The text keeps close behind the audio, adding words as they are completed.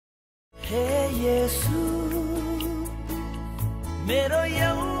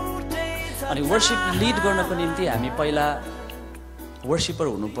अनि worship lead गर्नको निम्ति हामी पहिला वर्शिपर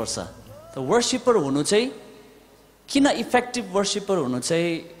हुनुपर्छ। त वर्शिपर हुनु चाहिँ किन इफेक्टिभ वर्शिपर हुनु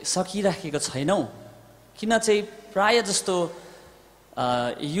चाहिँ सकिराखेको छैनौँ, किन चाहिँ प्राय जस्तो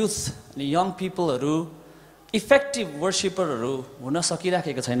युथ अनि यङ पिपलहरू इफेक्टिभ वर्शिपरहरू हुन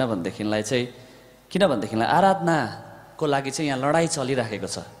सकिराखेको छैन भनेदेखिलाई चाहिँ, किनभनेदेखिलाई आराधनाको लागि चाहिँ यहाँ लडाइँ चलिराखेको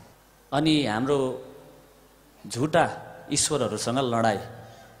छ। अनि हाम्रो झुटा ईश्वरहरूसँग लडाइँ,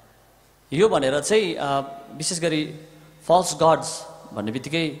 यो भनेर चाहिँ विशेष गरी फल्स गड्स भन्ने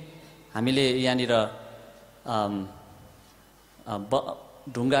बित्तिकै हामीले यहाँनिर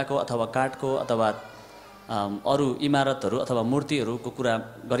ढुङ्गाको अथवा काठको अथवा अरू इमारतहरू अथवा मूर्तिहरूको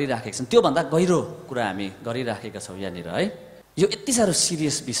कुरा गरिराखेका छन्। त्योभन्दा गहिरो कुरा हामी गरिराखेका छौँ यहाँनिर है। यो यति साह्रो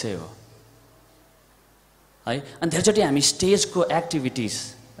सिरियस विषय हो है। अनि धेरैचोटि हामी स्टेजको एक्टिभिटिज,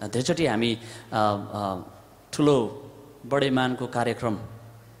 धेरैचोटि हामी ठुलो बडेमानको कार्यक्रम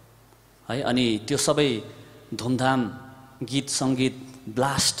है, अनि त्यो सबै धुमधाम गीत सङ्गीत,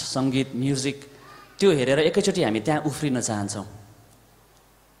 ब्लास्ट सङ्गीत, म्युजिक, त्यो हेरेर एकैचोटि हामी त्यहाँ उफ्रिन चाहन्छौँ।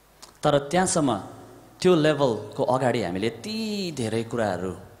 तर त्यहाँसम्म त्यो लेभलको अगाडि हामीले यति धेरै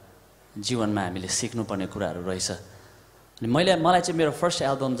कुराहरू जीवनमा हामीले सिक्नुपर्ने कुराहरू रहेछ। अनि मलाई चाहिँ मेरो फर्स्ट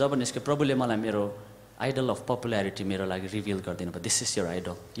एल्बम जब निस्क्यो, प्रभुले मलाई मेरो आइडल अफ पपुल्यारिटी मेरो लागि रिभिल गरिदिनु भयो। This is your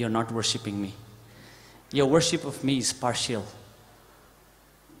idol, you are not worshipping me, यो worship of me is partial.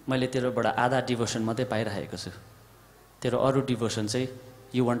 मैले तेरोबाट आधा डिभोसन मात्रै पाइरहेको छु, तेरो अरू डिभोसन चाहिँ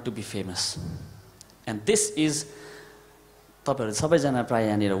you want to be famous. And this is, तपाईँहरू सबैजना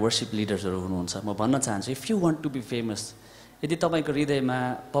प्रायः यहाँनिर वर्सिप लिडर्सहरू हुनुहुन्छ, म भन्न चाहन्छु if you want to be famous, यदि तपाईँको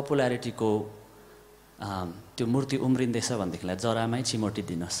हृदयमा पपुल्यारिटीको त्यो मूर्ति उम्रिँदैछ भनेदेखिलाई जरामै चिमोटी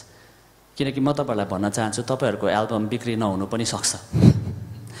दिनुहोस्। किनकि म तपाईँहरूलाई भन्न चाहन्छु तपाईँहरूको एल्बम बिक्री नहुनु पनि सक्छ,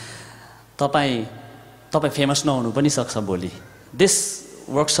 तपाईँ फेमस नहुनु पनि सक्छ भोलि। This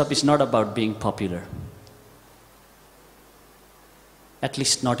workshop is not about being popular,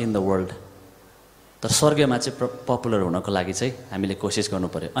 at least not in the world. तर स्वर्गमा चाहिँ पपुलर हुनको लागि चाहिँ हामीले कोसिस गर्नु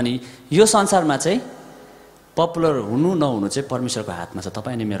पर्यो। अनि यो संसारमा चाहिँ पपुलर हुनु नहुनु चाहिँ परमेश्वरको हातमा छ,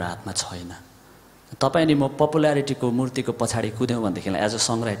 तपाईँ अनि मेरो हातमा छैन। तपाईँ अनि म पपुल्यारिटीको मूर्तिको पछाडि कुद्यौँ भनेदेखिलाई as a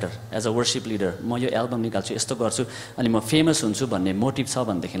song writer, as a worship leader, म यो एल्बम निकाल्छु, यस्तो गर्छु अनि म फेमस हुन्छु भन्ने मोटिभ छ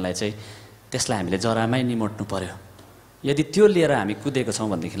भनेदेखिलाई चाहिँ त्यसलाई हामीले जरामै निमोट्नु पर्यो। यदि त्यो लिएर हामी कुदेको छौँ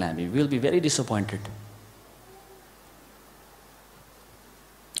भनेदेखिलाई हामी विल बी भेरी डिसपोइन्टेड।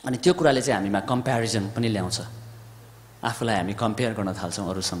 अनि त्यो कुराले चाहिँ हामीमा कम्पेरिजन पनि ल्याउँछ, आफूलाई हामी कम्पेयर गर्न थाल्छौँ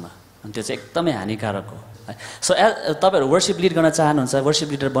अरूसँग, अनि त्यो चाहिँ एकदमै हानिकारक हो। सो तपाईँहरू वर्सिप लिड गर्न चाहनुहुन्छ, वर्सिप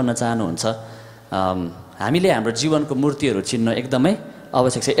लिडर बन्न चाहनुहुन्छ, हामीले हाम्रो जीवनको मूर्तिहरू चिन्न एकदमै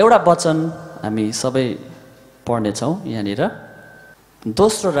आवश्यक छ। एउटा वचन हामी सबै पढ्नेछौँ यहाँनिर,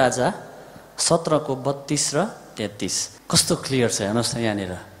 दोस्रो राजा 17:32 र 33। कस्तो क्लियर छ हेर्नुहोस् न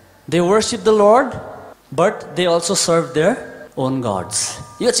यहाँनिर, they worship the lord but they also serve their own gods.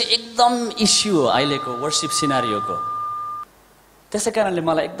 यो चाहिँ एकदम इस्यु हो अहिलेको वर्सिप सिनारियोको। त्यसै कारणले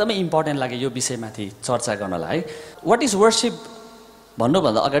मलाई एकदमै इम्पोर्टेन्ट लाग्यो यो विषयमाथि चर्चा गर्नलाई है। वाट इज वर्सिप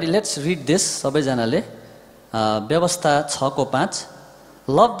भन्नुभन्दा अगाडि लेट्स रिड दिस सबैजनाले। व्यवस्था 6:5,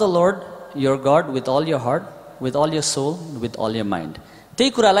 love the lord your God with all your heart, with all your sole, with all your mind. त्यही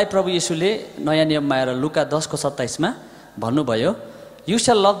कुरालाई प्रभु येशूले नयाँ नियममा आएर लुका 10:27 भन्नुभयो, you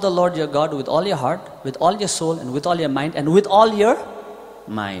shall love the Lord your God with all your heart, with all your soul, and with all your mind, and with all your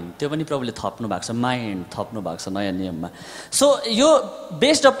mind. त्यो पनि प्रभुले थप्नु भएको छ, माइन्ड थप्नु भएको छ नयाँ नियममा। सो यो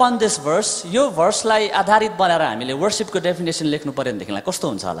बेस्ड अपन दिस भर्स, यो भर्सलाई आधारित बनाएर हामीले वर्सिपको डेफिनेसन लेख्नु पर्यो भनेदेखिलाई कस्तो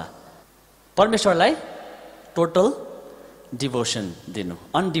हुन्छ होला? परमेश्वरलाई टोटल डिभोसन दिनु,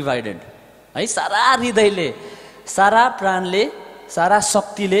 अनडिभाइडेड है, सारा हृदयले, सारा प्राणले, सारा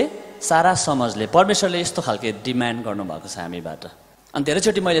शक्तिले, सारा समझले परमेश्वरले यस्तो खालके डिमान्ड गर्नुभएको छ हामीबाट। अनि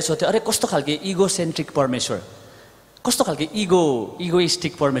धेरैचोटि मैले सोचेँ, अरे कस्तो खालके इगो सेन्ट्रिक परमेश्वर, कस्तो खालके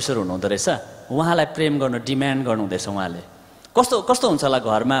इगोइस्टिक परमेश्वर हुनुहुँदो रहेछ, उहाँलाई प्रेम गर्नु डिमान्ड गर्नुहुँदैछ उहाँले। कस्तो हुन्छ होला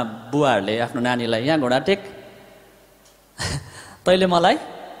घरमा बुवाहरूले आफ्नो नानीलाई, यहाँ घोडा टेक, तैँले मलाई,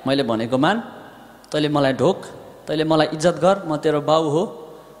 मैले भनेको मान, तैँले मलाई ढोक, तैँले मलाई इज्जत गर, म तेरो बाउ हो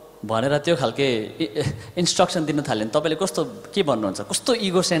भनेर त्यो खालके इन्स्ट्रक्सन दिन थाल्यो भने तपाईँले कस्तो के भन्नुहुन्छ? कस्तो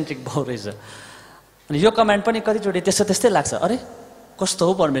इगो सेन्ट्रिक बाउ रहेछ। अनि यो कमेन्ट पनि कतिचोटि त्यस्तै लाग्छ, अरे कस्तो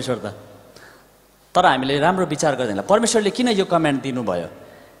हो परमेश्वर त। तर हामीले राम्रो विचार गर्दैन, परमेश्वरले किन यो कमेन्ट दिनुभयो?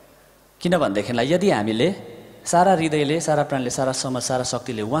 किनभनेदेखिलाई यदि हामीले सारा हृदयले, सारा प्राणले, सारा समझ, सारा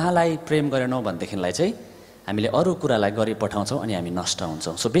शक्तिले उहाँलाई प्रेम गरेनौँ भनेदेखिलाई चाहिँ हामीले अरू कुरालाई गरी पठाउँछौँ अनि हामी नष्ट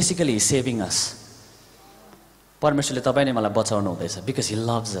हुन्छौँ। सो बेसिकली सेभिङ अस। परमेश्वरले तपाईँ नै मलाई बचाउनु हुँदैछ because he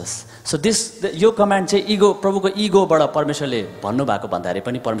loves us so यो कमान्ड चाहिँ इगो प्रभुको इगोबाट परमेश्वरले भन्नुभएको भन्दाखेरि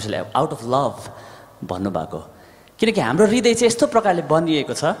पनि परमेश्वरले आउट अफ लभ भन्नुभएको किनकि हाम्रो हृदय चाहिँ यस्तो प्रकारले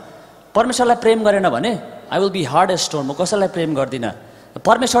बनिएको छ परमेश्वरलाई प्रेम गरेन भने I will be hard as stone म कसैलाई प्रेम गर्दिनँ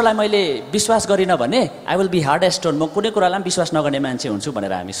परमेश्वरलाई मैले विश्वास गरिनँ भने I will be hard as stone म कुनै कुरालाई पनि विश्वास नगर्ने मान्छे हुन्छु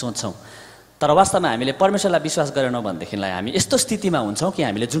भनेर हामी सोच्छौँ तर वास्तवमा हामीले परमेश्वरलाई विश्वास गरेनौँ भनेदेखिलाई हामी यस्तो स्थितिमा हुन्छौँ कि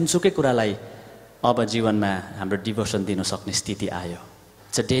हामीले जुनसुकै कुरालाई अब जीवनमा हाम्रो डिभोसन दिनु सक्ने स्थिति आयो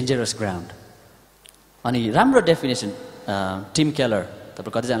इट्स अ डेन्जरस ग्राउन्ड अनि राम्रो डेफिनेसन टिम केलर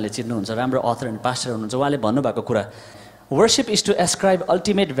तपाईँ कतिजनाले चिन्नुहुन्छ राम्रो अथर एन्ड पास्टर हुनुहुन्छ उहाँले भन्नुभएको कुरा worship is to ascribe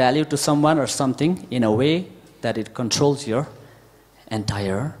ultimate value to some one or something in a way that it controls your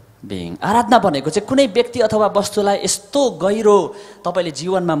entire being आराधना भनेको चाहिँ कुनै व्यक्ति अथवा वस्तुलाई यस्तो गहिरो तपाईँले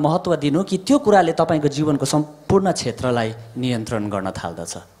जीवनमा महत्त्व दिनु कि त्यो कुराले तपाईँको जीवनको सम्पूर्ण क्षेत्रलाई नियन्त्रण गर्न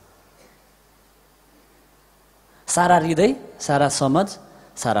थाल्दछ सारा हृदय सारा समझ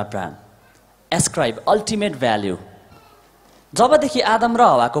सारा प्राण एस्क्राइब अल्टिमेट भ्याल्यु जबदेखि आदम र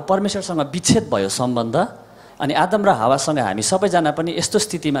हवाको परमेश्वरसँग विच्छेद भयो सम्बन्ध अनि आदम र हावासँग हामी सबैजना पनि यस्तो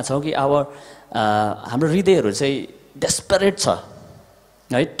स्थितिमा छौँ कि हाम्रो हृदयहरू चाहिँ डेस्परेट छ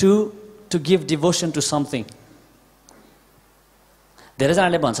है to give devotion to something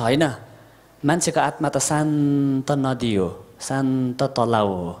धेरैजनाले भन्छ होइन मान्छेको आत्मा त शान्त नदी हो शान्त तलाउ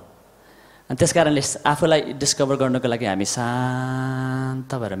हो अनि त्यस कारणले आफूलाई डिस्कभर गर्नको लागि हामी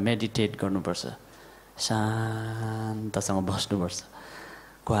शान्त भएर मेडिटेट गर्नुपर्छ शान्तसँग बस्नुपर्छ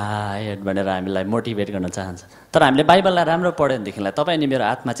क्वाइट भनेर हामीलाई मोटिभेट गर्न चाहन्छ तर हामीले बाइबललाई राम्रो पढ्यो भनेदेखिलाई तपाईँ अनि मेरो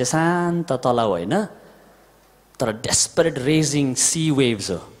आत्मा चाहिँ शान्त तलाउ होइन तर डेस्परेट रेजिङ सी वेभ्स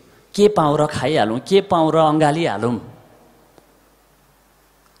हो के पाउँ र खाइहालौँ के पाउँ र अँगालिहालौँ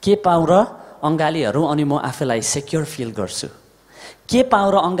के पाउँ र अँगालिहरू अनि म आफैलाई सेक्योर फिल गर्छु के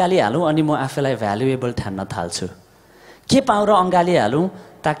पाउँ र अँगालिहालौँ अनि म आफैलाई भ्यालुएबल ठान्न थाल्छु के पाउँ र अँगालिहालौँ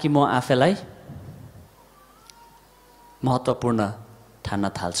ताकि म आफैलाई महत्त्वपूर्ण ठान्न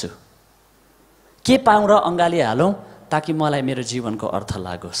थाल्छु के पाउँ र अँगालिहालौँ ताकि मलाई मेरो जीवनको अर्थ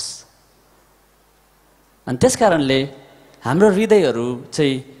लागोस् अनि त्यस कारणले हाम्रो हृदयहरू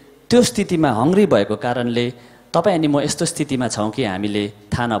चाहिँ त्यो स्थितिमा हङ्ग्री भएको कारणले तपाईँ अनि म यस्तो स्थितिमा छौँ कि हामीले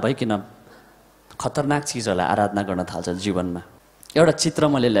थाहा नभइकन खतरनाक चिजहरूलाई आराधना गर्न थाल्छ जीवनमा एउटा चित्र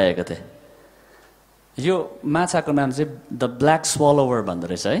मैले ल्याएको थिएँ यो माछाको नाम चाहिँ द ब्ल्याक स्वलोवर भन्दो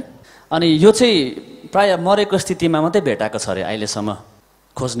रहेछ है अनि यो चाहिँ प्रायः मरेको स्थितिमा मात्रै भेटाएको छ अरे अहिलेसम्म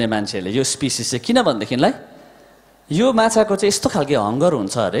खोज्ने मान्छेहरूले यो स्पिसिस चाहिँ किन भनेदेखिलाई यो माछाको चाहिँ यस्तो खालको हङ्गर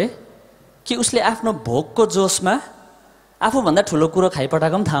हुन्छ अरे कि उसले आफ्नो भोकको जोसमा आफूभन्दा ठुलो कुरो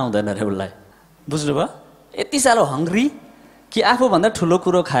खाइपठाएको पनि थाहा हुँदैन अरे उसलाई बुझ्नुभयो यति साह्रो हङ्ग्री कि आफूभन्दा ठुलो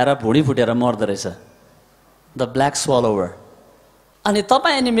कुरो खाएर भुँडी फुटेर मर्दो रहेछ द ब्ल्याक स्वलोवर अनि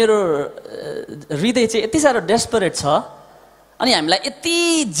तपाईँ अनि मेरो हृदय चाहिँ यति साह्रो डेस्परेट छ अनि हामीलाई यति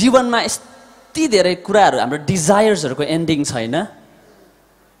जीवनमा यति धेरै कुराहरू हाम्रो डिजायर्सहरूको एन्डिङ छैन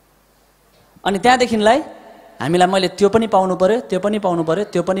अनि त्यहाँदेखिलाई हामीलाई मैले त्यो पनि पाउनु पर्यो त्यो पनि पाउनु पर्यो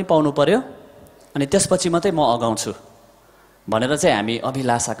त्यो पनि पाउनु पर्यो अनि त्यसपछि मात्रै म अगाउँछु भनेर चाहिँ हामी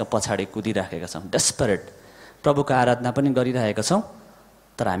अभिलाषाको पछाडि कुदिराखेका छौँ डेस्परेट प्रभुको आराधना पनि गरिरहेका छौँ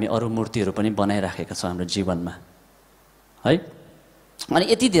तर हामी अरू मूर्तिहरू पनि बनाइराखेका छौँ हाम्रो जीवनमा है अनि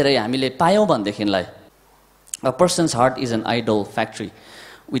यति धेरै हामीले पायौँ भनेदेखिलाई a persons heart is an idol factory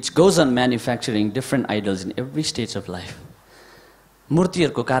which goes on manufacturing different idols in every stage of life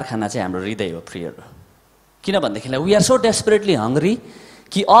मूर्तिहरूको कारखाना चाहिँ हाम्रो हृदय हो प्रियहरू किन भनेदेखिलाई we are so desperately hungry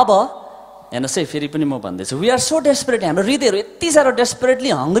कि अब हेर्नुहोस् है फेरि पनि म भन्दैछु वी आर सो डेस्परेट हाम्रो हृदयहरू यति साह्रो डेस्परेटली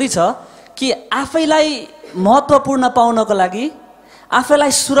हङ्ग्री छ कि आफैलाई महत्त्वपूर्ण पाउनको लागि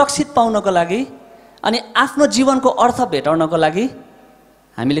आफैलाई सुरक्षित पाउनको लागि अनि आफ्नो जीवनको अर्थ भेटाउनको लागि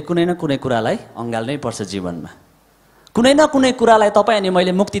हामीले कुनै न कुनै कुरालाई अँगाल्नै पर्छ जीवनमा कुनै न कुनै कुरालाई तपाईँ अनि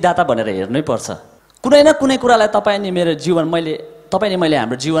मैले मुक्तिदाता भनेर हेर्नै पर्छ कुनै न कुनै कुरालाई तपाईँ अनि मेरो जीवन तपाईँ अनि मैले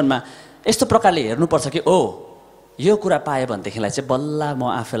हाम्रो जीवनमा यस्तो प्रकारले हेर्नुपर्छ कि ओ यो कुरा पाएँ भनेदेखिलाई चाहिँ बल्ल म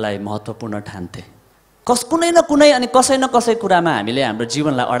आफैलाई महत्त्वपूर्ण ठान्थेँ कुनै न कुनै अनि कसै न कसै कुरामा हामीले हाम्रो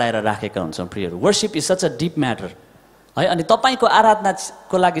जीवनलाई अडाएर राखेका हुन्छौँ प्रियहरू worship is such a deep matter है अनि तपाईँको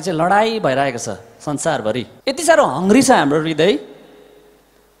आराधनाको लागि चाहिँ लडाइँ भइरहेको छ संसारभरि यति साह्रो हङ्ग्री छ हाम्रो हृदय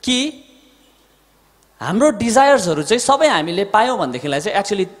कि हाम्रो डिजायर्सहरू चाहिँ सबै हामीले पायौँ भनेदेखिलाई चाहिँ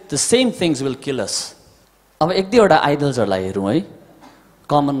actually the same things will kill अस अब एक दुईवटा आइडल्सहरूलाई हेरौँ है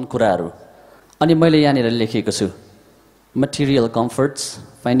कमन कुराहरू अनि मैले यहाँनिर लेखेको छु material comforts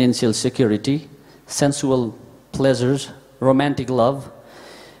financial security sensual pleasures romantic love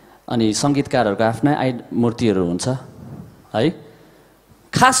अनि सङ्गीतकारहरूको आफ्नै मूर्तिहरू हुन्छ है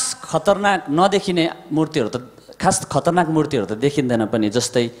खास खतरनाक नदेखिने मूर्तिहरू त खास खतरनाक मूर्तिहरू त देखिँदैन पनि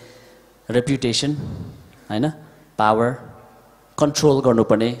जस्तै रेप्युटेसन हैन पावर, कन्ट्रोल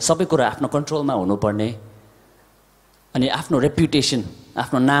गर्नुपर्ने, सबै कुरा आफ्नो कन्ट्रोलमा हुनुपर्ने, अनि आफ्नो रेप्युटेसन,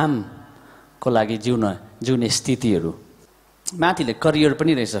 आफ्नो नामको लागि जिउने स्थितिहरू। माथिले करियर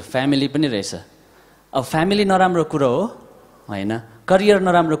पनि रहेछ, फ्यामिली पनि रहेछ। अब फ्यामिली नराम्रो कुरो हो होइन, करियर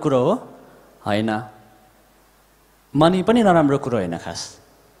नराम्रो कुरो हो होइन, मनी पनि नराम्रो कुरो होइन खास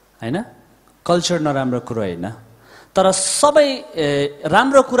होइन, कल्चर नराम्रो कुरो होइन। तर सबै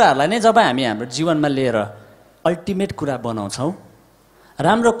राम्रो कुराहरूलाई नै जब हामी हाम्रो जीवनमा लिएर अल्टिमेट कुरा बनाउँछौँ,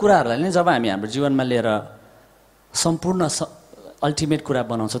 राम्रो कुराहरूलाई नै जब हामी हाम्रो जीवनमा लिएर सम्पूर्ण अल्टिमेट कुरा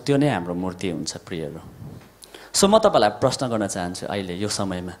बनाउँछौँ, त्यो नै हाम्रो मूर्ति हुन्छ प्रियहरू। सो म तपाईँलाई प्रश्न गर्न चाहन्छु अहिले यो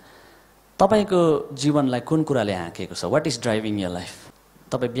समयमा, तपाईँको जीवनलाई कुन कुराले हाँकेको छ? What is driving your life?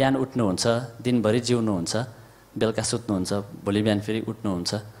 तपाईँ बिहान उठ्नुहुन्छ, दिनभरि जिउनुहुन्छ, बेलुका सुत्नुहुन्छ, भोलि बिहान फेरि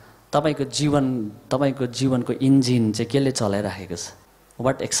उठ्नुहुन्छ, तपाईँको जीवनको इन्जिन चाहिँ केले चलाइराखेको छ?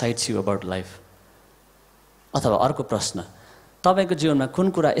 What excites you about life? अथवा अर्को प्रश्न, तपाईँको जीवनमा कुन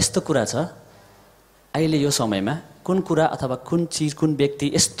कुरा यस्तो कुरा छ अहिले यो समयमा, कुन कुरा अथवा कुन चिज, कुन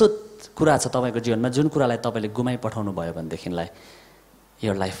व्यक्ति यस्तो कुरा छ तपाईँको जीवनमा जुन कुरालाई तपाईँले गुमाइपठाउनु भयो भनेदेखिलाई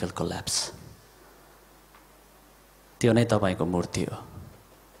योर लाइफ विल कोल्याप्स। त्यो नै तपाईँको मूर्ति हो।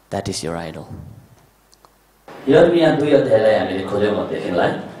 That is your idol. यर्मिया 2 अध्यायलाई हामीले खोल्यौँ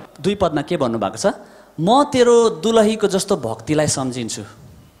भनेदेखिलाई 2 पदमा के भन्नुभएको छ? म तेरो दुलहीको जस्तो भक्तिलाई सम्झिन्छु।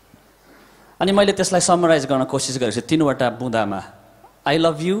 अनि मैले त्यसलाई समराइज गर्न कोसिस गरेको छु 3वटा बुँदामा। I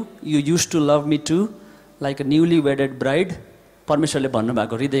love you, you use to love me to, like a newly वेडेड bride. परमेश्वरले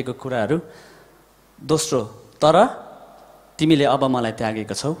भन्नुभएको हृदयको कुराहरू। दोस्रो, तर तिमीले अब मलाई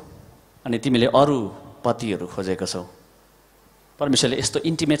त्यागेको छौ अनि तिमीले अरू पतिहरू खोजेको छौ। परमेश्वरले यस्तो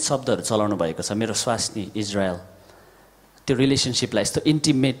इन्टिमेट शब्दहरू चलाउनु भएको छ। मेरो स्वास्नी इजरायल, त्यो रिलेसनसिपलाई यस्तो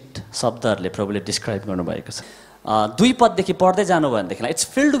इन्टिमेट शब्दहरूले प्रभुले डिस्क्राइब गर्नुभएको छ। 2 पददेखि पढ्दै जानु भयो भनेदेखिलाई इट्स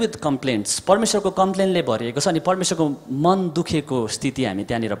फिल्ड विथ कम्प्लेन्ट्स। परमेश्वरको कम्प्लेनले भरिएको छ अनि परमेश्वरको मन दुखेको स्थिति हामी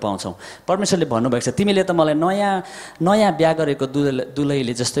त्यहाँनिर पाउँछौँ। परमेश्वरले भन्नुभएको छ, तिमीले त मलाई नयाँ बिहा गरेको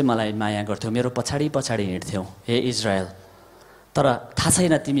दुलहीले जस्तै मलाई माया गर्थ्यौ, मेरो पछाडि पछाडि हिँड्थ्यौ हे इजरायल। तर थाहा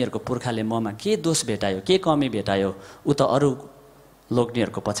छैन तिमीहरूको पुर्खाले ममा के दोष भेटायो, के कमी भेटायो, ऊ त अरू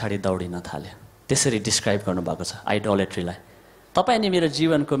लोग्नेहरूको पछाडि दौडिन थाल्यो। त्यसरी डिस्क्राइब गर्नुभएको छ आइडोलेट्रीलाई। तपाईँ अनि मेरो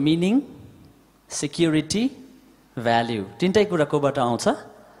जीवनको मिनिङ, सिक्युरिटी, भ्याल्यु, 3टै कुरा कोबाट आउँछ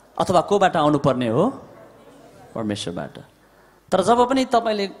अथवा कोबाट आउनुपर्ने हो? परमेश्वरबाट। तर जब पनि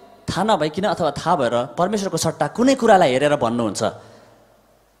तपाईँले थाहा नभइकन अथवा थाहा भएर परमेश्वरको सट्टा कुनै कुरालाई हेरेर भन्नुहुन्छ,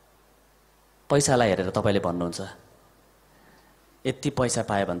 पैसालाई हेरेर तपाईँले भन्नुहुन्छ यति पैसा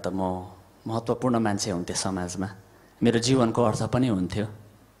पायो भने त म महत्त्वपूर्ण मान्छे हुन्थेँ समाजमा, मेरो जीवनको अर्थ पनि हुन्थ्यो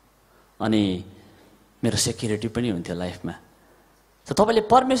अनि मेरो सेक्युरिटी पनि हुन्थ्यो लाइफमा। त तपाईँले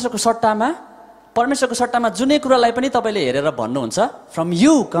परमेश्वरको सट्टामा जुनै कुरालाई पनि तपाईँले हेरेर भन्नुहुन्छ, from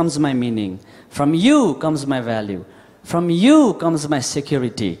you comes my meaning, from you comes my value, from you comes my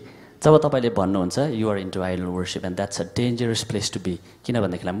security. जब तपाईँले भन्नुहुन्छ you are into idol worship and that's a dangerous place to be.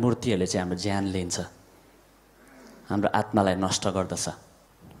 किनभनेदेखिलाई मूर्तिहरूले चाहिँ हाम्रो ज्यान लिन्छ, हाम्रो आत्मालाई नष्ट गर्दछ।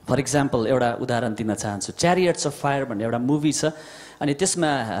 फर इक्जाम्पल एउटा उदाहरण दिन चाहन्छु। च्यारियट्स अफ फायर भन्ने एउटा मुभी छ अनि त्यसमा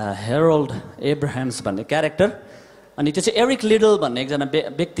हेरोल्ड एब्राहम्स भन्ने क्यारेक्टर, अनि त्यो चाहिँ एरिक लिडल भन्ने एकजना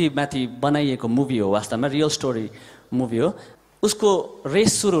व्यक्तिमाथि बनाइएको मुभी हो, वास्तवमा रियल स्टोरी मुभी हो। उसको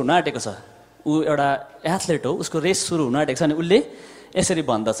रेस सुरु हुन आँटेको छ, ऊ एउटा एथलेट हो, उसको रेस सुरु हुन आँटेको छ अनि उसले यसरी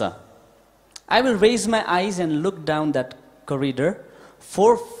भन्दछ, I will raise my eyes and look down that corridor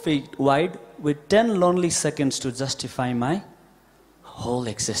 4 feet wide with 10 lonely seconds to justify my whole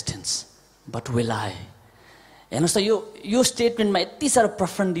existence. But will I? हेर्नुहोस् त यो स्टेटमेन्टमा यति साह्रो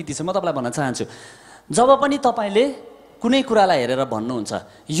प्रोफन्डिटी छ। म तपाईँलाई भन्न चाहन्छु, जब पनि तपाईँले कुनै कुरालाई हेरेर भन्नुहुन्छ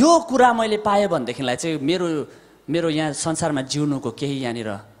यो कुरा मैले पाएँ भनेदेखिलाई चाहिँ मेरो यहाँ संसारमा जिउनुको केही यहाँनिर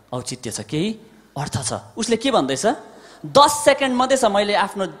औचित्य छ, केही अर्थ छ। उसले के भन्दैछ? 10 सेकेन्ड मात्रै छ मैले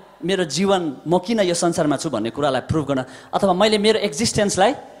मेरो जीवन, म किन यो संसारमा छु भन्ने कुरालाई प्रुभ गर्न अथवा मैले मेरो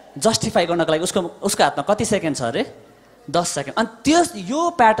एक्जिस्टेन्सलाई जस्टिफाई गर्नको लागि उसको हातमा कति सेकेन्ड छ अरे? 10 सेकेन्ड। अनि यो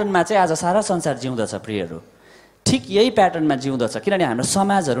प्याटर्नमा चाहिँ आज सारा संसार जिउँदछ प्रियहरू। ठिक यही प्याटर्नमा जिउँदछ किनभने हाम्रो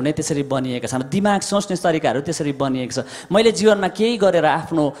समाजहरू नै त्यसरी बनिएका छन्, दिमाग सोच्ने तरिकाहरू त्यसरी बनिएको छ। मैले जीवनमा केही गरेर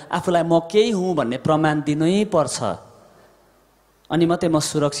आफूलाई म केही हुँ भन्ने प्रमाण दिनै पर्छ अनि मात्रै म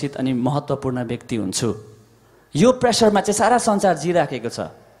सुरक्षित अनि महत्त्वपूर्ण व्यक्ति हुन्छु। यो प्रेसरमा चाहिँ सारा संसार जिराखेको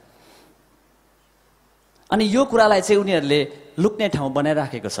छ अनि यो कुरालाई चाहिँ उनीहरूले लुक्ने ठाउँ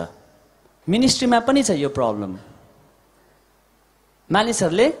बनाइराखेको छ। मिनिस्ट्रीमा पनि छ यो प्रब्लम।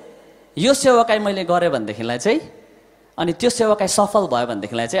 मानिसहरूले यो सेवाकाई मैले गरेँ भनेदेखिलाई चाहिँ अनि त्यो सेवाकाई सफल भयो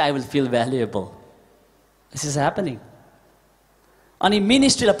भनेदेखिलाई चाहिँ I will feel valuable. This is happening. अनि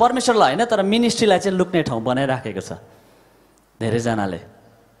मिनिस्ट्रीलाई, परमेश्वरलाई होइन तर मिनिस्ट्रीलाई चाहिँ लुक्ने ठाउँ बनाइराखेको छ धेरैजनाले।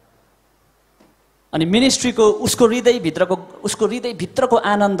 अनि मिनिस्ट्रीको उसको हृदयभित्रको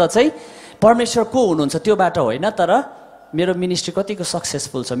आनन्द चाहिँ परमेश्वर को हुनुहुन्छ त्योबाट होइन, तर मेरो मिनिस्ट्री कतिको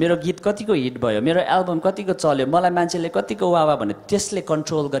सक्सेसफुल छ, मेरो गीत कतिको हिट भयो, मेरो एल्बम कतिको चल्यो, मलाई मान्छेले कतिको वावा भने त्यसले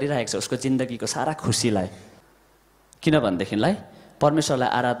कन्ट्रोल गरिरहेको छ उसको जिन्दगीको सारा खुसीलाई। किनभनेदेखिलाई परमेश्वरलाई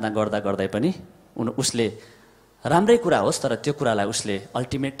आराधना गर्दा गर्दै पनि उसले राम्रै कुरा होस् तर त्यो कुरालाई उसले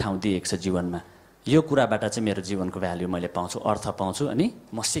अल्टिमेट ठाउँ दिएको छ जीवनमा। यो कुराबाट चाहिँ मेरो जीवनको भ्याल्यु मैले पाउँछु, अर्थ पाउँछु, अनि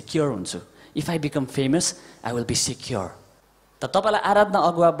म सिक्योर हुन्छु। If I become famous I will be secure. त तपाईँलाई आराधना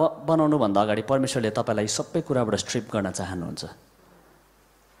अगुवा बनाउनुभन्दा अगाडि परमेश्वरले तपाईँलाई सबै कुराबाट स्ट्रिप गर्न चाहनुहुन्छ।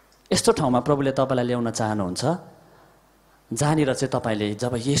 यस्तो ठाउँमा प्रभुले तपाईँलाई ल्याउन चाहनुहुन्छ जहाँनिर चाहिँ तपाईँले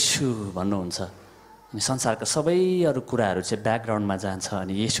जब येशू भन्नुहुन्छ अनि संसारका सबै अरू कुराहरू चाहिँ ब्याकग्राउन्डमा जान्छ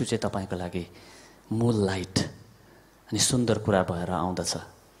अनि येशू चाहिँ तपाईँको लागि मूल लाइट अनि सुन्दर कुरा भएर आउँदछ।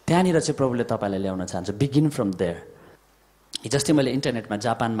 त्यहाँनिर चाहिँ प्रभुले तपाईँलाई ल्याउन चाहन्छ। Begin from there. हिजोअस्ति मैले इन्टरनेटमा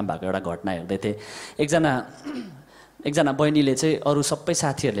जापानमा भएको एउटा घटना हेर्दै थिएँ। एकजना बहिनीले चाहिँ अरू सबै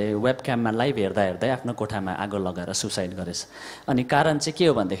साथीहरूले वेब क्याममा लाइभ हेर्दा हेर्दै आफ्नो कोठामा आगो लगाएर सुसाइड गरेछ। अनि कारण चाहिँ के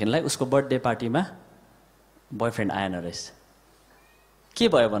हो भनेदेखिलाई उसको बर्थडे पार्टीमा बोयफ्रेन्ड आएन रहेछ। के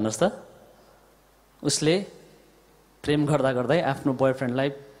भयो भन्नुहोस् त, उसले प्रेम गर्दा गर्दै आफ्नो बोयफ्रेन्डलाई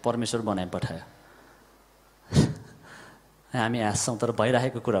परमेश्वर बनाइ पठायो। हामी हाँस्छौँ तर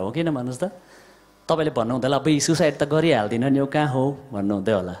भइरहेको कुरा हो किन भन्नुहोस् त। तपाईँले भन्नुहुँदै होला अब सुसाइड त गरिहाल्दिनँ नि, यो कहाँ हो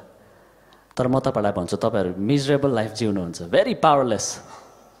भन्नुहुँदै होला, तर म तपाईँलाई भन्छु तपाईँहरू miserable life जिउनुहुन्छ, very powerless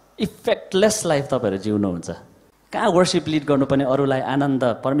इफेक्टलेस life तपाईँहरू जिउनुहुन्छ। कहाँ वर्सिप लिड गर्नुपर्ने, अरूलाई आनन्द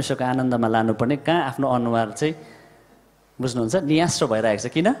परमेश्वरको आनन्दमा लानुपर्ने, कहाँ आफ्नो अनुहार चाहिँ बुझ्नुहुन्छ नियास्रो भइरहेको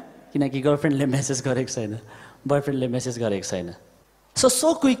छ। किनकि गर्लफ्रेन्डले मेसेज गरेको छैन, बोयफ्रेन्डले मेसेज गरेको छैन। सो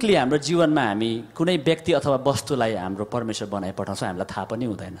क्विकली हाम्रो जीवनमा हामी कुनै व्यक्ति अथवा वस्तुलाई हाम्रो परमेश्वर बनाइ पठाउँछौँ, हामीलाई थाहा पनि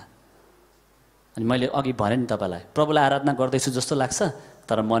हुँदैन। अनि मैले अघि भने नि तपाईँलाई प्रभुलाई आराधना गर्दैछु जस्तो लाग्छ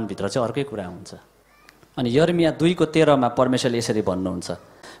तर मनभित्र चाहिँ अर्कै कुरा हुन्छ। अनि यर्मिया 2:13 परमेश्वरले यसरी भन्नुहुन्छ,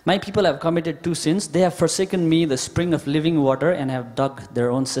 my people have committed to since, they have फर्सेकन me the spring of living water and have dug their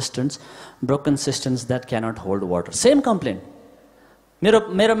own सिस्टर्न्स, broken सिस्टर्न्स that cannot hold water. Same complain.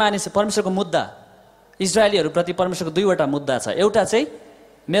 मेरो मानिस परमेश्वरको मुद्दा, इजरायलीहरूप्रति परमेश्वरको दुईवटा मुद्दा छ। एउटा चाहिँ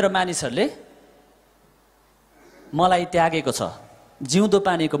मेरो मानिसहरूले मलाई त्यागेको छ जिउँदो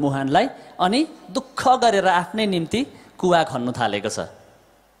पानीको मुहानलाई, अनि दुःख गरेर आफ्नै निम्ति कुवा खन्नु थालेको छ।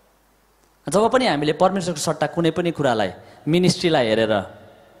 जब पनि हामीले परमेश्वरको सट्टा कुनै पनि कुरालाई, मिनिस्ट्रीलाई हेरेर,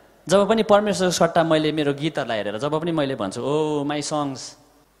 जब पनि परमेश्वरको सट्टा मैले मेरो गीतहरूलाई हेरेर जब पनि मैले भन्छु ओ my songs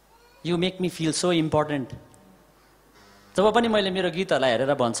you make me feel so important, जब पनि मैले मेरो गीतहरूलाई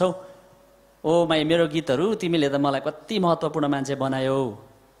हेरेर भन्छौ ओ माई मेरो गीतहरू तिमीले त मलाई कति महत्त्वपूर्ण मान्छे बनायौ,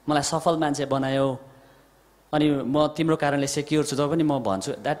 मलाई सफल मान्छे बनायौ, अनि म तिम्रो कारणले सेक्योर छु, जब पनि म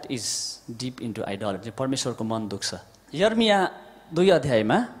भन्छु द्याट इज डिप इन्टु आइडोलट्री। परमेश्वरको मन दुख्छ। यर्मिया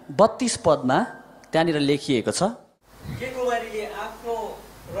 2:32 त्यहाँनिर लेखिएको छ, के कुमारीले आफ्नो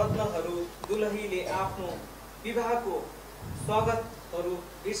रत्नहरू दुलहीले आफ्नो विवाहको स्वागतहरू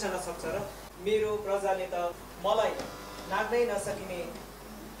बिर्सन सक्छ र मेरो प्रजाले त मलाई नाग्नै नसकिने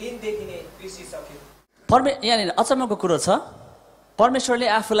दिनदेखि नै बिर्सिसक्यो। यहाँनिर अचम्मको कुरो छ, परमेश्वरले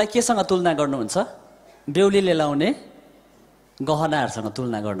आफूलाई केसँग तुलना गर्नुहुन्छ? बेहुलीले लाउने गहनाहरूसँग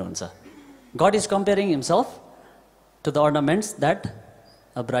तुलना गर्नुहुन्छ। God is comparing himself to the ornaments that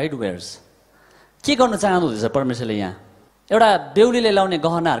a bride wears. के गर्नु चाहनुहुँदैछ परमेश्वरले यहाँ? एउटा बेहुलीले लाउने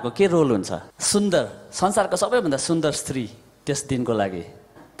गहनाहरूको के रोल हुन्छ? सुन्दर, संसारको सबैभन्दा सुन्दर स्त्री त्यस दिनको लागि।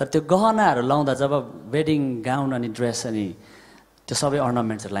 तर त्यो गहनाहरू लाउँदा जब वेडिङ गाउन अनि ड्रेस अनि त्यो सबै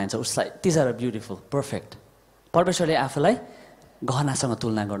अर्नामेन्ट्सहरू लाइन्छ उसलाई दिज आर ब्युटिफुल पर्फेक्ट। परमेश्वरले आफूलाई गहनासँग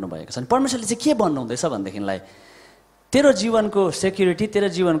तुलना गर्नुभएको छ। अनि परमेश्वरले चाहिँ के भन्नुहुँदैछ भनेदेखिलाई तेरो जीवनको सेक्युरिटी, तेरो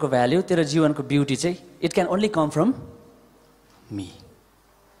जीवनको भ्याल्यु, तेरो जीवनको ब्युटी चाहिँ it can only come from me,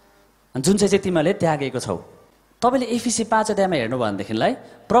 जुन चाहिँ तिमीले त्यागेको छौ। तपाईँले एफिसी 5:5 हेर्नु भनेदेखिलाई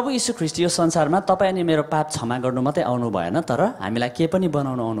प्रभु यीशु ख्रीष्ट यो संसारमा तपाईँ अनि मेरो पाप क्षमा गर्नु मात्रै आउनु भएन, तर हामीलाई के पनि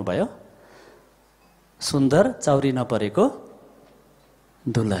बनाउनु आउनुभयो? सुन्दर चौरी नपरेको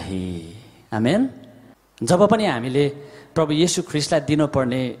दुलही। आमेन। जब पनि हामीले प्रभु येशू ख्रीष्टलाई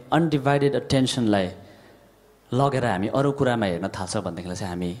दिनुपर्ने अनडिभाइडेड अटेन्सनलाई लगेर हामी अरू कुरामा हेर्न थाल्छ भनेदेखिलाई चाहिँ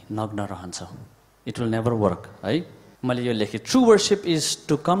हामी नग्न रहन्छौँ। इट विल नेभर वर्क है। मैले यो लेखेँ, true worship is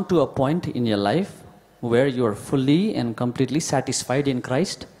to come to a point in your life where you are fully and completely satisfied in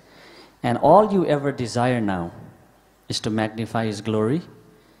Christ and all you ever desire now is to magnify his glory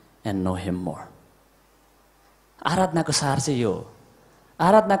and know him more. आराधनाको सार चाहिँ यो हो।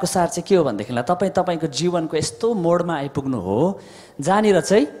 आराधनाको सार चाहिँ के हो भनेदेखिलाई तपाईँको जीवनको यस्तो मोडमा आइपुग्नु हो जहाँनिर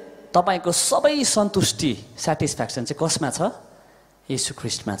चाहिँ तपाईँको सबै सन्तुष्टि, सेटिस्फ्याक्सन चाहिँ कसमा छ? येशू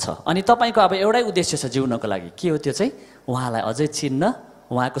ख्रीष्टमा छ। अनि तपाईँको अब एउटै उद्देश्य छ जिउनको लागि, के हो त्यो चाहिँ? उहाँलाई अझै चिन्न,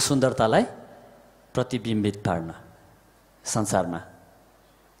 उहाँको सुन्दरतालाई प्रतिबिम्बित पार्न संसारमा।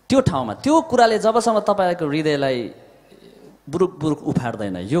 त्यो ठाउँमा त्यो कुराले जबसम्म तपाईँको हृदयलाई बुरुक बुरुक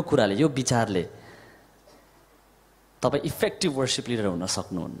उफार्दैन, यो कुराले, यो विचारले, तपाईँ इफेक्टिभ वर्शिप लिडर हुन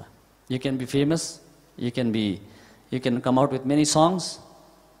सक्नुहुन्न। You can be famous, you can come out with many songs,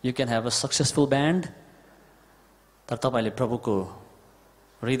 you can have a successful band, तर तपाईँले प्रभुको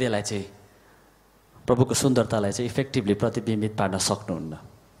हृदयलाई चाहिँ, प्रभुको सुन्दरतालाई चाहिँ इफेक्टिभली प्रतिबिम्बित पार्न सक्नुहुन्न।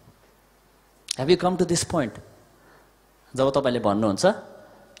 Have you come to this point जब तपाईँले भन्नुहुन्छ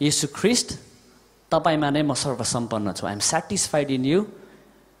येशू ख्रिस्ट तपाईँमा नै म सर्वसम्पन्न छु, आइ एम सेटिस्फाइड इन यु,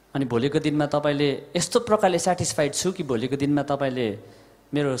 अनि भोलिको दिनमा तपाईँले यस्तो प्रकारले सेटिस्फाइड छु कि भोलिको दिनमा तपाईँले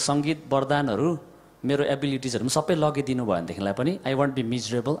मेरो सङ्गीत वरदानहरू, मेरो एबिलिटिजहरू सबै लगिदिनु भयो भनेदेखिलाई पनि I want be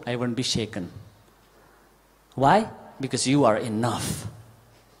miserable, I want be सेकन। Why? Because you are enough.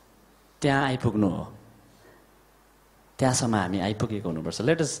 त्यहाँ आइपुग्नु हो, त्यहाँसम्म हामी आइपुगेको हुनुपर्छ।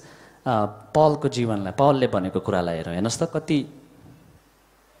 लेट अस पलको जीवनलाई, पलले भनेको कुरालाई हेरौँ। हेर्नुहोस् त कति,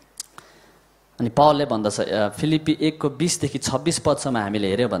 अनि पलले भन्दछ फिलिपी 1:20-26 पदसम्म हामीले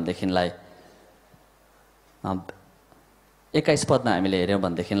हेऱ्यौँ भनेदेखिलाई, 21 पदमा हामीले हेऱ्यौँ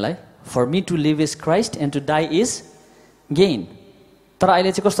भनेदेखिलाई, for me to leave is Christ and to die is gain. तर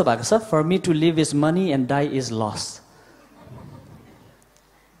अहिले चाहिँ कस्तो भएको छ? For me to leave is money and die is loss.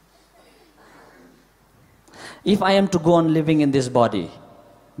 If I am to go on living in this body,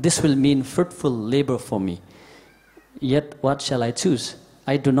 this will mean fruitful labor for me. Yet what shall I choose?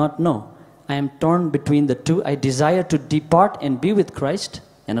 I do not know. I am torn between the two. I desire to depart and be with Christ.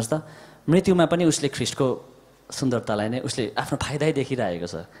 हेर्नुहोस् त, मृत्युमा पनि उसले ख्रिस्टको सुन्दरतालाई नै उसले आफ्नो फाइदै देखिरहेको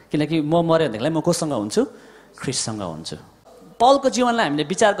छ। किनकि म मऱ्यो भनेदेखिलाई म कोसँग हुन्छु? ख्रिस्टसँग हुन्छु। पलको जीवनलाई हामीले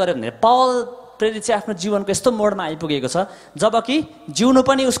विचार गऱ्यो भने पल प्रेरित चाहिँ आफ्नो जीवनको यस्तो मोडमा आइपुगेको छ जबकि जिउनु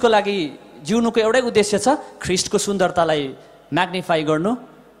पनि उसको लागि, जिउनुको एउटै उद्देश्य छ ख्रिस्टको सुन्दरतालाई म्याग्निफाई गर्नु,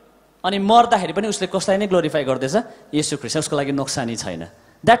 अनि मर्दाखेरि पनि उसले कसलाई नै ग्लोरिफाई गर्दैछ? येशू ख्रिस्ट। उसको लागि नोक्सानी छैन।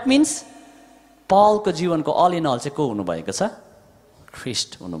 द्याट मिन्स पलको जीवनको अल इन अल चाहिँ को हुनुभएको छ?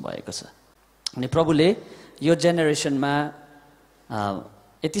 ख्रिस्ट हुनुभएको छ। अनि प्रभुले यो जेनेरेसनमा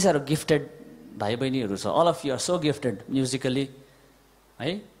यति साह्रो गिफ्टेड भाइ बहिनीहरू छ। All of you are so gifted musically, है,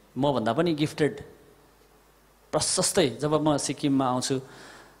 मभन्दा पनि गिफ्टेड प्रशस्तै। जब म सिक्किममा आउँछु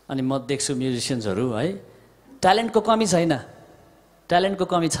अनि म देख्छु म्युजिसियन्सहरू, है, ट्यालेन्टको कमी छैन, ट्यालेन्टको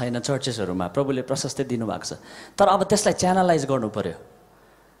कमी छैन चर्चेसहरूमा, प्रभुले प्रशस्तै दिनुभएको छ। तर अब त्यसलाई च्यानलाइज गर्नु पर्यो,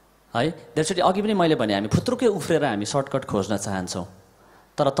 है। त्यसरी अघि पनि मैले भने हामी फुत्रुकै उफ्रेर हामी सर्टकट खोज्न चाहन्छौँ,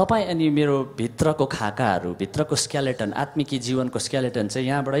 तर तपाईँ अनि मेरो भित्रको खाकाहरू, भित्रको स्केलेटन, आत्मिकी जीवनको स्केलेटन चाहिँ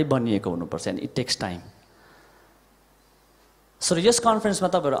यहाँबाटै बनिएको हुनुपर्छ। And it takes time. So yes कन्फरेन्समा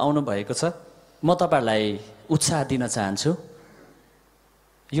तपाईँहरू आउनुभएको छ, म तपाईँहरूलाई उत्साह दिन चाहन्छु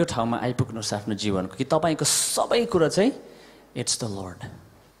यो ठाउँमा आइपुग्नुहोस् आफ्नो जीवनको, कि तपाईँको सबै कुरा चाहिँ it's the Lord.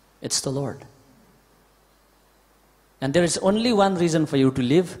 It's the Lord. And there is only one reason for you to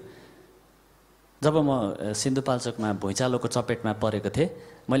live. जब म सिन्धुपाल्चोकमा भुइँचालोको चपेटमा परेको थिएँ,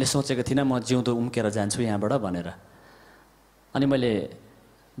 मैले सोचेको थिइनँ म जिउँदो उम्केर जान्छु यहाँबाट भनेर। अनि मैले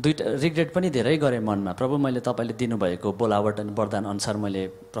दुईटा रिग्रेट पनि धेरै गरेँ मनमा। प्रभु, मैले तपाईँले दिनुभएको बोलावट अनि वरदान अनुसार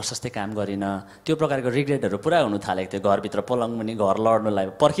मैले प्रशस्तै काम गरिनँ। त्यो प्रकारको रिग्रेटहरू पुरा हुनु थालेको थियो। घरभित्र पलङ पनि घर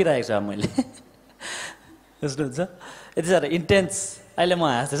लड्नुलाई पर्खिरहेको छु अब मैले। बुझ्नुहुन्छ? यति साह्रो इन्टेन्स। अहिले म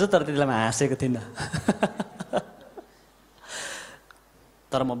हाँस्दैछु तर त्यति बेला म हाँसेको थिइनँ।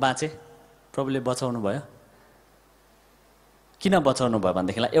 तर म बाँचेँ, प्रभुले बचाउनु भयो। किन बचाउनु भयो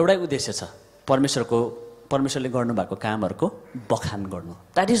भनेदेखिलाई एउटै उद्देश्य छ, परमेश्वरले गर्नुभएको कामहरूको बखान गर्नु।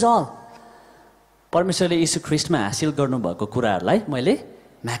 That is all. परमेश्वरले यीशु ख्रिस्टमा हासिल गर्नुभएको कुराहरूलाई मैले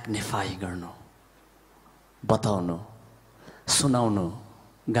म्याग्निफाई गर्नु, बताउनु, सुनाउनु,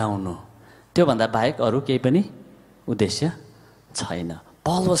 गाउनु। त्योभन्दा बाहेक अरू केही पनि उद्देश्य छैन।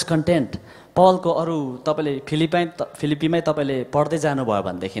 पल वाज कन्टेन्ट। पलको अरू तपाईँले फिलिपीमै तपाईँले पढ्दै जानुभयो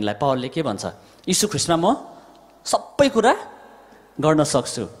भनेदेखिलाई पलले के भन्छ? यीशु ख्रिस्टमा म सबै कुरा गर्न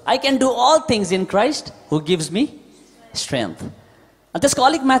सक्छु। I can do all things in Christ who gives me strength. अनि त्यसको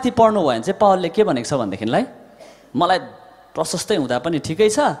अलिक माथि पढ्नु भयो भने चाहिँ पलले के भनेको छ भनेदेखिलाई, मलाई प्रशस्तै हुँदा पनि ठिकै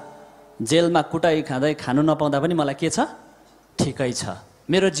छ, जेलमा कुटाइ खाँदै खानु नपाउँदा पनि मलाई के छ? ठिकै छ।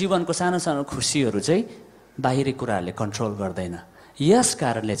 मेरो जीवनको सानो सानो खुसीहरू चाहिँ बाहिरी कुराहरूले कन्ट्रोल गर्दैन। यस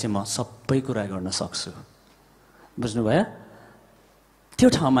कारणले चाहिँ म सबै कुरा गर्न सक्छु। बुझ्नुभयो? त्यो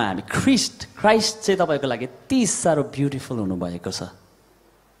ठाउँमा हामी क्राइस्ट चाहिँ तपाईँको लागि यति साह्रो ब्युटिफुल हुनुभएको छ।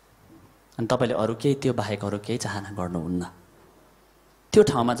 अनि तपाईँले अरू केही, त्यो बाहेक अरू केही चाहना गर्नुहुन्न। त्यो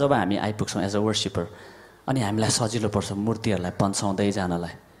ठाउँमा जब हामी आइपुग्छौँ एज अ वर्सिपर, अनि हामीलाई सजिलो पर्छ मूर्तिहरूलाई पन्छाउँदै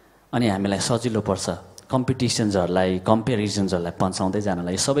जानलाई, अनि हामीलाई सजिलो पर्छ कम्पिटिसन्सहरूलाई, कम्पेरिजन्सहरूलाई पन्छाउँदै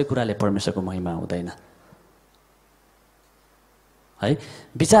जानलाई। यो सबै कुराले परमेश्वरको महिमा हुँदैन, है।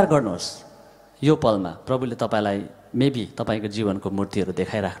 विचार गर्नुहोस्, यो पलमा प्रभुले तपाईँलाई मेबी तपाईँको जीवनको मूर्तिहरू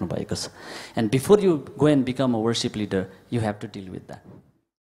देखाइराख्नु भएको छ and before you go and become a worship leader you have to deal with that